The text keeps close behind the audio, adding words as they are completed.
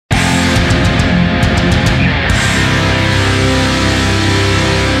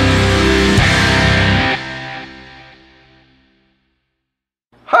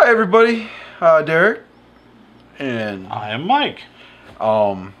everybody, Derek, and I am Mike.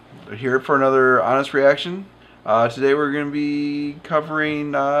 Here for another honest reaction. Today we're going to be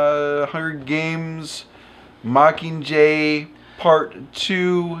covering Hunger Games Mockingjay Part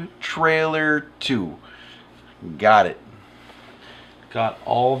 2, Trailer 2. Got it. Got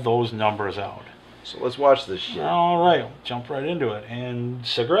all those numbers out. So let's watch this shit. All right, jump right into it. And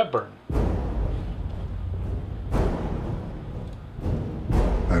cigarette burn.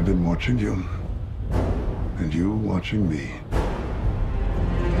 I've been watching you, and you watching me.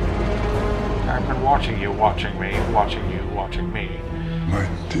 I've been watching you, watching me, watching you, watching me. My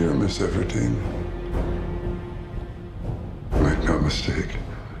dear Miss Everdeen, make no mistake,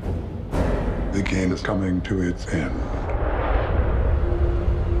 the game is coming to its end.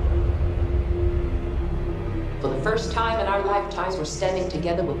 For the first time in our lifetimes, we're standing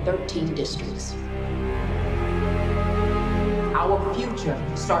together with 13 districts. Our future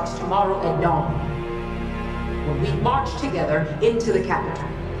starts tomorrow at dawn, when we march together into the Capitol.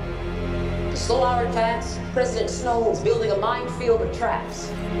 To slow our advance, President Snow is building a minefield of traps.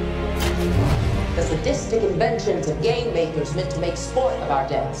 The sadistic inventions of game makers meant to make sport of our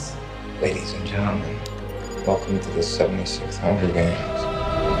deaths. Ladies and gentlemen, welcome to the 76th Hunger Games.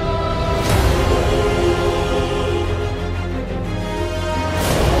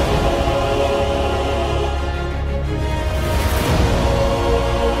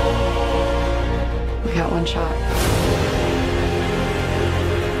 We got one shot.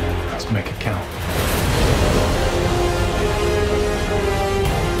 Let's make it count.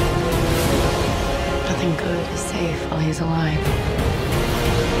 Nothing good is safe while he's alive.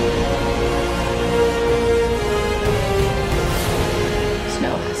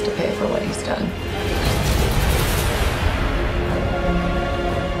 Snow has to pay for what he's done.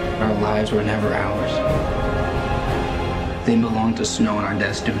 Our lives were never ours. They belong to Snow, and our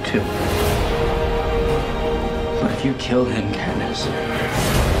deaths do too. But if you kill him, Katniss,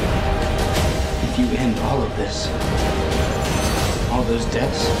 if you end all of this, all those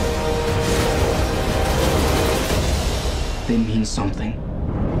deaths, they mean something.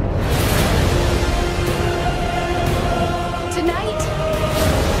 Tonight,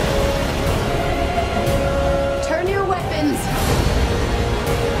 turn your weapons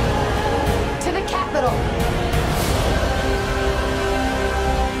to the Capitol.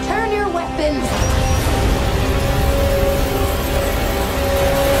 Turn your weapons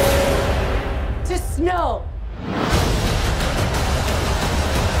to Snow.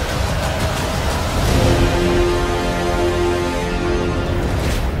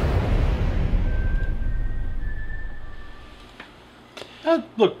 That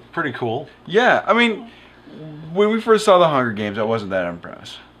looked pretty cool. Yeah, I mean, when we first saw the Hunger Games, I wasn't that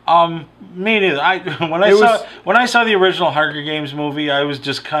impressed. Me neither. When I saw the original Hunger Games movie, I was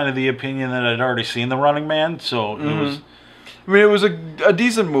just kind of the opinion that I'd already seen The Running Man, so it was. I mean, it was a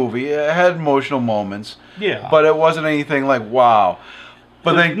decent movie. It had emotional moments. Yeah. But it wasn't anything like, wow.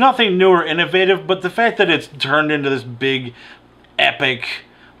 But There's nothing new or innovative, but the fact that it's turned into this big, epic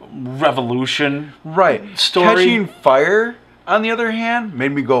revolution story. Catching Fire, on the other hand,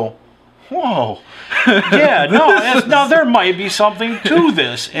 made me go, whoa. Yeah, no, there might be something to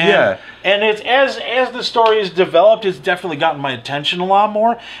this. And, and it's as the story is developed, it's definitely gotten my attention a lot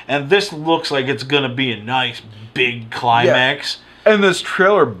more. And this looks like it's going to be a nice, big climax. Yeah. And this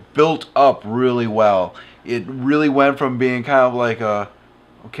trailer built up really well. It really went from being kind of like a,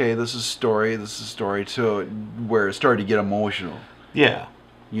 okay, this is story, to where it started to get emotional. Yeah.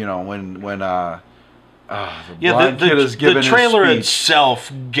 You know, when the blind kid is giving the trailer his speech.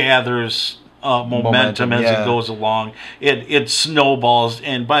 itself gathers momentum as it goes along. It snowballs,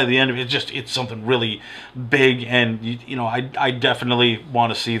 and by the end of it, it's something really big. And you know, I definitely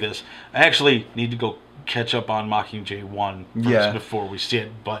want to see this. I actually need to go catch up on Mockingjay 1 first before we see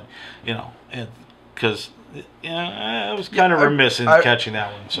it. But you know, because I was kind of remiss in catching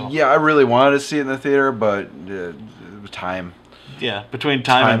that one. So yeah, I really wanted to see it in the theater, but it was time. Yeah, between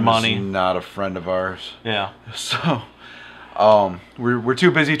time and money. Is not a friend of ours. Yeah. So, we're too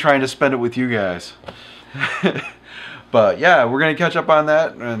busy trying to spend it with you guys. But yeah, we're gonna catch up on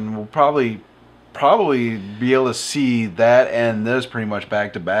that, and we'll probably be able to see that and this pretty much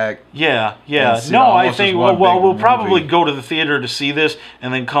back to back. Yeah. No, I think we'll probably go to the theater to see this,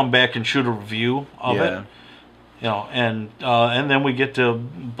 and then come back and shoot a review of it. You know, and then we get to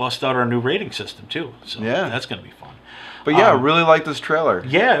bust out our new rating system too. So that's gonna be fun. But yeah, I really like this trailer.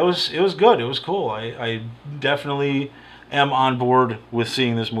 Yeah, it was good. It was cool. I definitely am on board with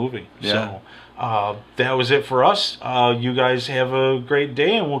seeing this movie. Yeah. So that was it for us. You guys have a great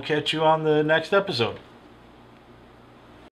day, and we'll catch you on the next episode.